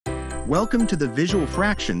Welcome to the Visual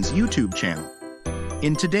Fractions YouTube channel.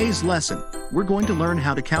 In today's lesson, we're going to learn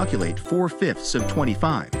how to calculate 4/5 of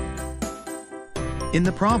 25. In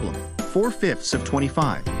the problem, 4/5 of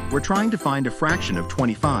 25, we're trying to find a fraction of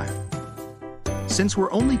 25. Since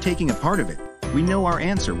we're only taking a part of it, we know our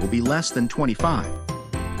answer will be less than 25.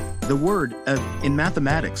 The word of in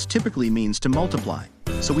mathematics typically means to multiply,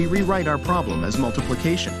 so we rewrite our problem as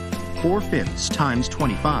multiplication, 4/5 times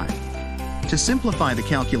 25. To simplify the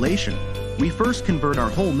calculation, we first convert our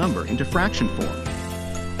whole number into fraction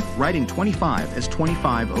form, writing 25 as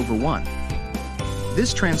 25 over 1.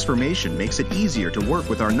 This transformation makes it easier to work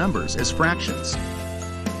with our numbers as fractions.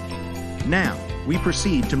 Now, we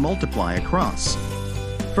proceed to multiply across.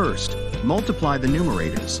 First, multiply the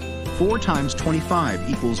numerators. 4 times 25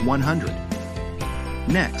 equals 100.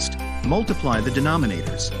 Next, multiply the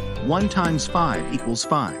denominators. 1 times 5 equals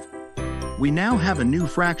 5. We now have a new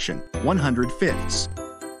fraction, 100/5.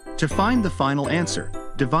 To find the final answer,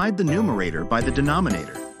 divide the numerator by the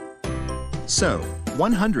denominator. So,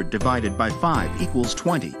 100 divided by 5 equals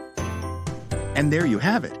 20. And there you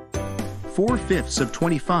have it. 4/5 of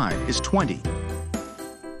 25 is 20.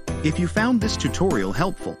 If you found this tutorial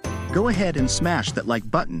helpful, go ahead and smash that like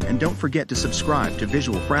button and don't forget to subscribe to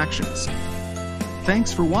Visual Fractions.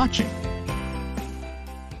 Thanks for watching.